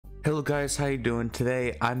Hello guys, how you doing?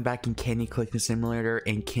 Today I'm back in Candy Collecting Simulator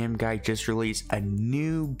and Cam Guy just released a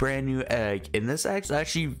brand new egg, and this egg's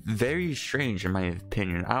actually very strange in my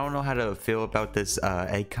opinion. I don't know how to feel about this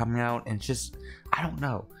egg coming out, and it's just, I don't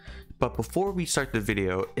know. But before we start the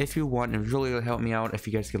video, if you want, and really help me out, if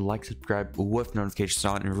you guys could like, subscribe with notifications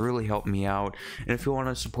on, and really help me out. And if you want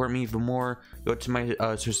to support me even more, go to my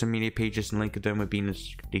social media pages, and link to them will be in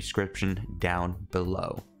the description down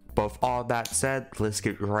below. But with all that said, let's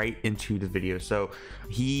get right into the video. So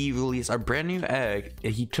he released a brand new egg.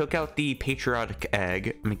 He took out the patriotic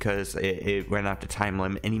egg because it ran out the time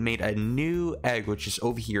limit, and he made a new egg, which is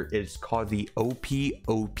over here. It's called the OP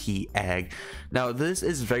egg. Now this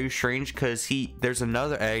is very strange because there's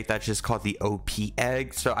another egg that's just called the OP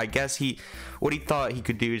egg. So I guess what he thought he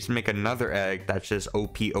could do is make another egg that's just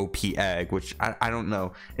OP egg, which I don't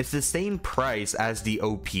know. It's the same price as the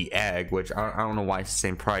OP egg, which I don't know why it's the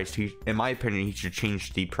same price. In my opinion, he should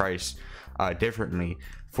change the price differently.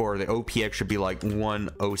 For the OP egg should be like 1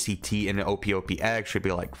 OCT, and the OP egg should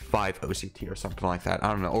be like 5 OCT or something like that. I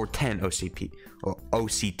don't know, or 10 OCP or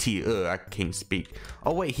OCT. Ugh, I can't speak.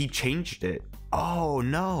 Oh wait, he changed it. Oh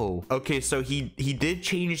no. Okay, so he did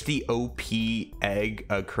change the OP egg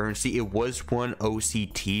currency. It was 1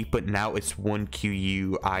 OCT, but now it's 1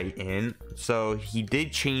 QUIN. So he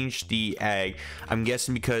did change the egg. I'm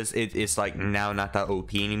guessing because it's like now not that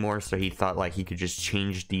OP anymore, so he thought like he could just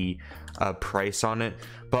change the price on it.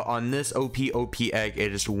 But on this OP egg,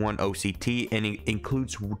 it is 1 OCT, and it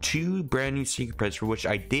includes 2 brand new secrets, for which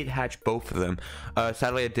I did hatch both of them.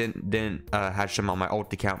 Sadly, I didn't hatch them on my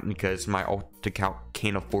alt account because my alt account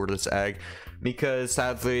can't afford this egg. Because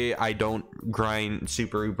sadly, I don't grind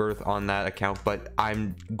Super Rebirth on that account, but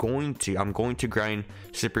I'm going to grind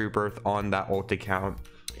Super Rebirth on that alt account.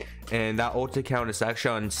 And that alt account is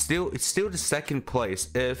actually on it's still the 2nd place.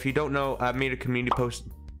 If you don't know, I made a community post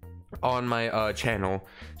on my channel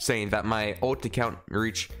saying that my alt account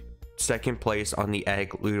reached 2nd place on the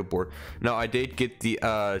egg leaderboard. Now I did get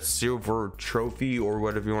the silver trophy, or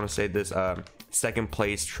whatever you want to say, this 2nd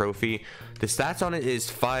place trophy. The stats on it is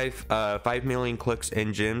 5 million clicks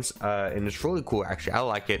and gems, and it's really cool actually. I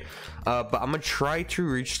like it. But I'm gonna try to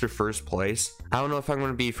reach the 1st place. I don't know if I'm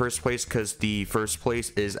gonna be 1st place because the 1st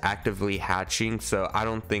place is actively hatching, so I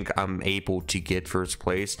don't think I'm able to get 1st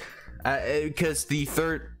place because the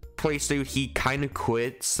 3rd place dude, he kind of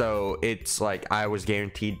quit, so it's like I was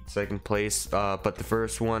guaranteed 2nd place, but the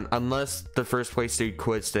first one, unless the 1st place dude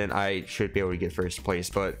quits, then I should be able to get 1st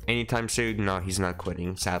place. But anytime soon, no, he's not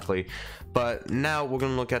quitting, sadly. But now we're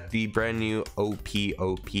gonna look at the brand new OP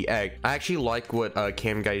egg. I actually like what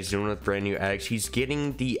Cam Guy is doing with brand new eggs. He's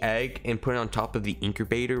getting the egg and putting it on top of the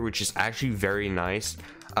incubator, which is actually very nice,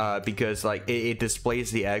 because like it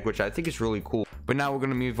displays the egg, which I think is really cool. But now we're going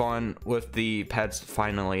to move on with the pets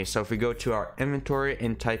finally. So if we go to our inventory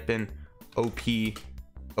and type in OP,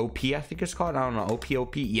 I think it's called, I don't know,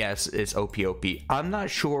 OP, yes, it's OP. I'm not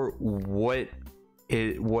sure what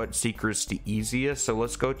secret's the easiest, so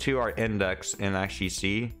let's go to our index and actually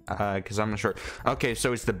see, because I'm not sure. Okay,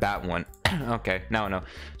 so it's the bat one. Okay, now I know.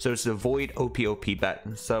 So it's the void OP bat.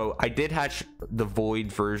 So I did hatch the void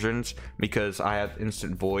versions because I have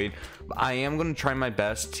instant void. But I am going to try my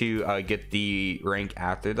best to get the rank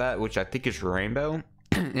after that, which I think is rainbow.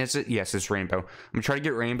 Is it? Yes, it's rainbow. I'm gonna try to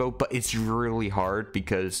get rainbow, but it's really hard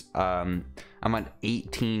because I'm on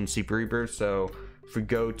 18 super rebirth. So if we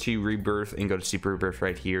go to rebirth and go to super rebirth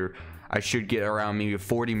right here, I should get around maybe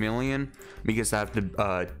 40 million because I have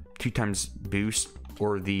the 2 times boost,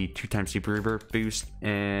 or the 2 times super rebirth boost.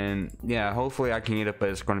 And yeah, hopefully I can get it, but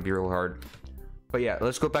it's going to be real hard. But yeah,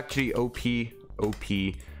 let's go back to the OP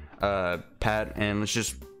pad, and let's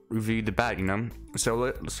just review the bat, you know. So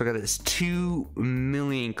let's look at this. 2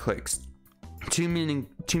 million clicks, 2 million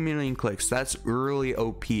clicks. That's really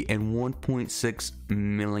OP. And 1.6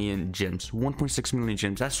 million gems. 1.6 million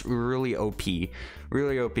gems. That's really OP.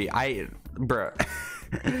 Really OP. Bruh.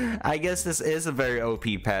 I guess this is a very OP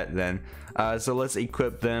pet then. So let's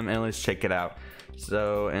equip them and let's check it out.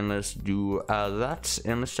 So, and let's do that,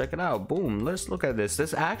 and let's check it out. Boom. Let's look at this.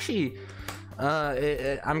 This actually,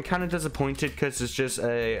 I'm kind of disappointed because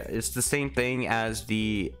it's the same thing as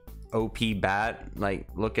the OP bat. Like,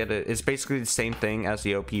 look at it, it's basically the same thing as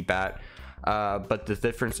the OP bat, but the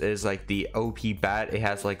difference is like the OP bat, it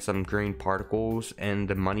has like some green particles and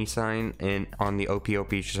the money sign, and on the OP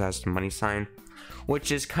it just has the money sign,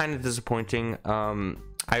 which is kind of disappointing.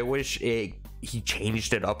 I wish he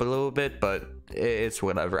changed it up a little bit, but it's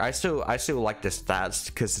whatever. I still like the stats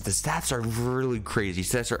because the stats are really crazy.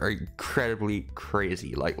 Stats are incredibly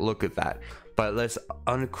crazy. Like, look at that. But let's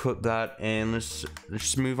unequip that and let's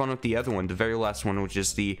just move on with the other one, the very last one, which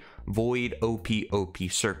is the Void OP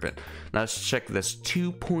Serpent. Now let's check this.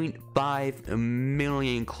 2.5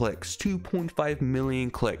 million clicks. 2.5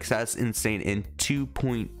 million clicks. That's insane. And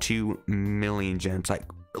 2.2 million gems. Like,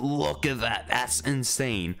 look at that. That's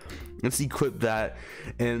insane. Let's equip that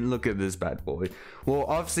and look at this bad boy. Well,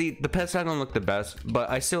 obviously the pets don't look the best, but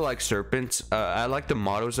I still like serpents. I like the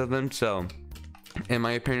models of them, so in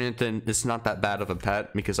my opinion, then it's not that bad of a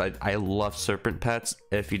pet, because I love serpent pets.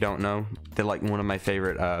 If you don't know, they're like one of my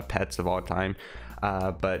favorite pets of all time.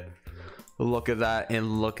 But look at that,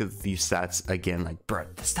 and look at these stats again. Like, bro,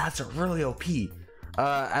 the stats are really OP.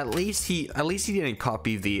 At least he didn't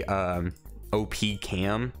copy the OP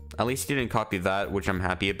cam. At least he didn't copy that, which I'm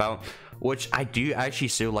happy about. Which I do actually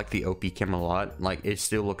still like the OP cam a lot. Like, it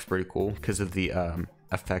still looks pretty cool because of the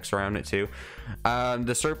effects around it too.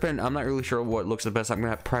 The serpent, I'm not really sure what looks the best. I'm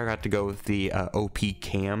gonna probably have to go with the OP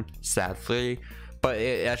cam, sadly, but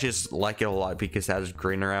I just like it a lot because it has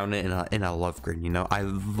green around it, and I love green. You know, I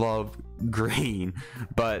love green.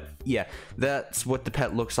 But yeah, that's what the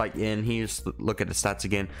pet looks like. And here's, look at the stats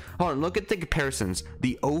again. Hold on, look at the comparisons.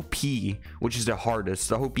 The OP, which is the hardest,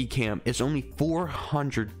 the OP cam, is only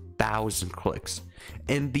 400,000 clicks,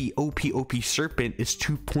 and the OP Serpent is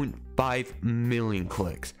 2.5 million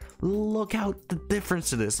clicks. Look how the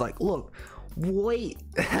difference it is. Like, look, wait,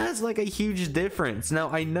 that's like a huge difference.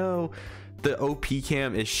 Now I know the OP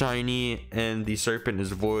cam is shiny and the serpent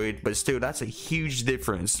is void, but still, that's a huge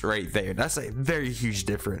difference right there. That's a very huge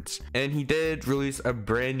difference. And he did release a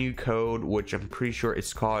brand new code, which I'm pretty sure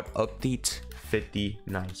it's called Update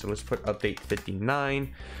 59. So let's put Update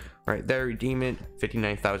 59 right there, redeem it.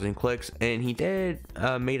 59,000 clicks. And he did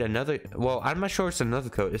made another, well, I'm not sure it's another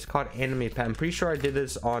code. It's called Anime Pet. I'm pretty sure I did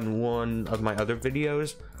this on one of my other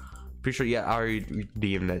videos. Pretty sure, yeah, I already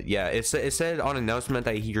redeemed it. Yeah, it said on announcement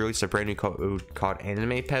that he released a brand new code called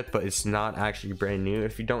Anime Pet, but it's not actually brand new.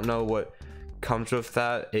 If you don't know what comes with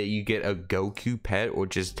that, you get a Goku pet,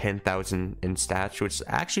 which is 10,000 in stats, which is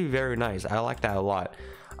actually very nice. I like that a lot.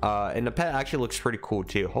 And the pet actually looks pretty cool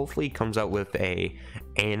too. Hopefully he comes out with a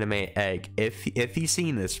anime egg. If he's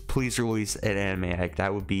seen this, please release an anime egg.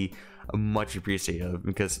 That would be much appreciated,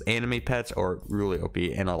 because anime pets are really OP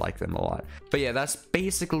and I like them a lot. But yeah, that's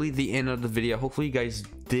basically the end of the video. Hopefully you guys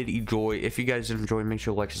did enjoy. If you guys did enjoy, make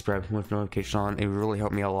sure to like, subscribe with notifications on. It really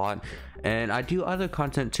helped me a lot. And I do other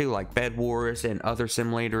content too, like Bed Wars and other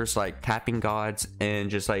simulators like Tapping Gods and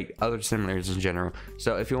just like other simulators in general.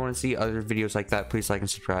 So if you want to see other videos like that, please like and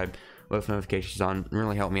subscribe with notifications on.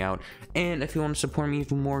 Really help me out. And if you want to support me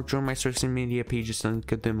even more, join my social media pages, and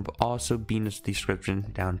them will also be in the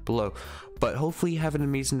description down below. But hopefully you have an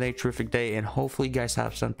amazing day, terrific day, and hopefully you guys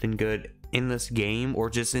have something good in this game, or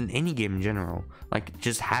just in any game in general. Like,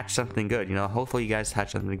 just hatch something good, you know. Hopefully you guys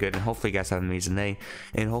hatch something good, and hopefully you guys have an amazing day,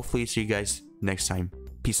 and hopefully see you guys next time.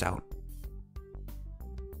 Peace out.